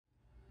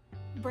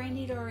Brand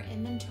new to our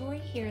inventory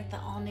here at the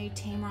all-new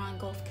Tameron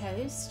Gulf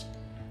Coast,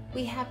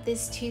 we have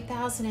this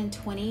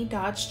 2020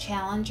 Dodge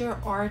Challenger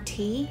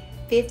RT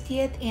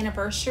 50th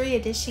Anniversary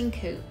Edition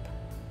Coupe.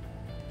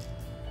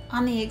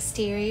 On the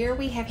exterior,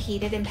 we have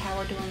heated and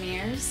power door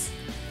mirrors,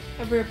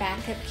 a rear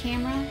backup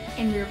camera,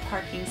 and rear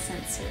parking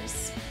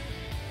sensors.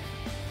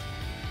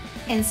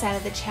 Inside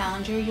of the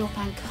Challenger, you'll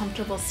find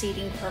comfortable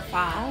seating for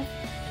 5,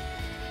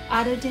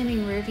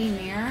 auto-dimming rearview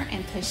mirror,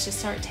 and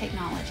push-to-start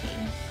technology.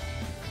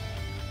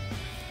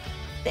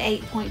 The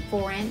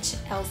 8.4-inch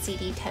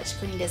LCD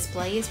touchscreen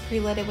display is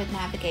preloaded with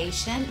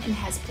navigation and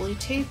has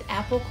Bluetooth,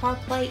 Apple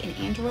CarPlay, and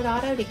Android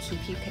Auto to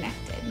keep you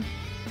connected.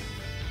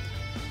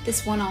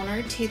 This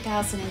one-owner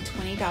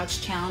 2020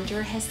 Dodge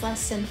Challenger has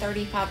less than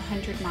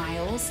 3,500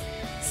 miles,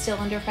 still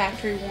under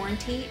factory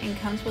warranty, and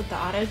comes with the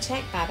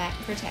AutoCheck Buyback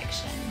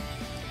Protection.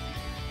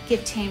 Give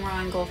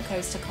Tameron Gulf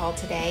Coast a call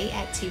today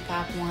at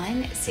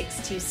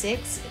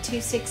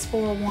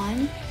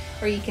 251-626-2641,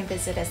 or you can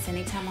visit us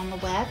anytime on the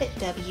web at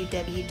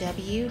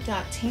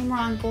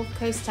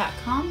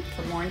www.tamerongulfcoast.com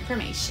for more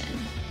information.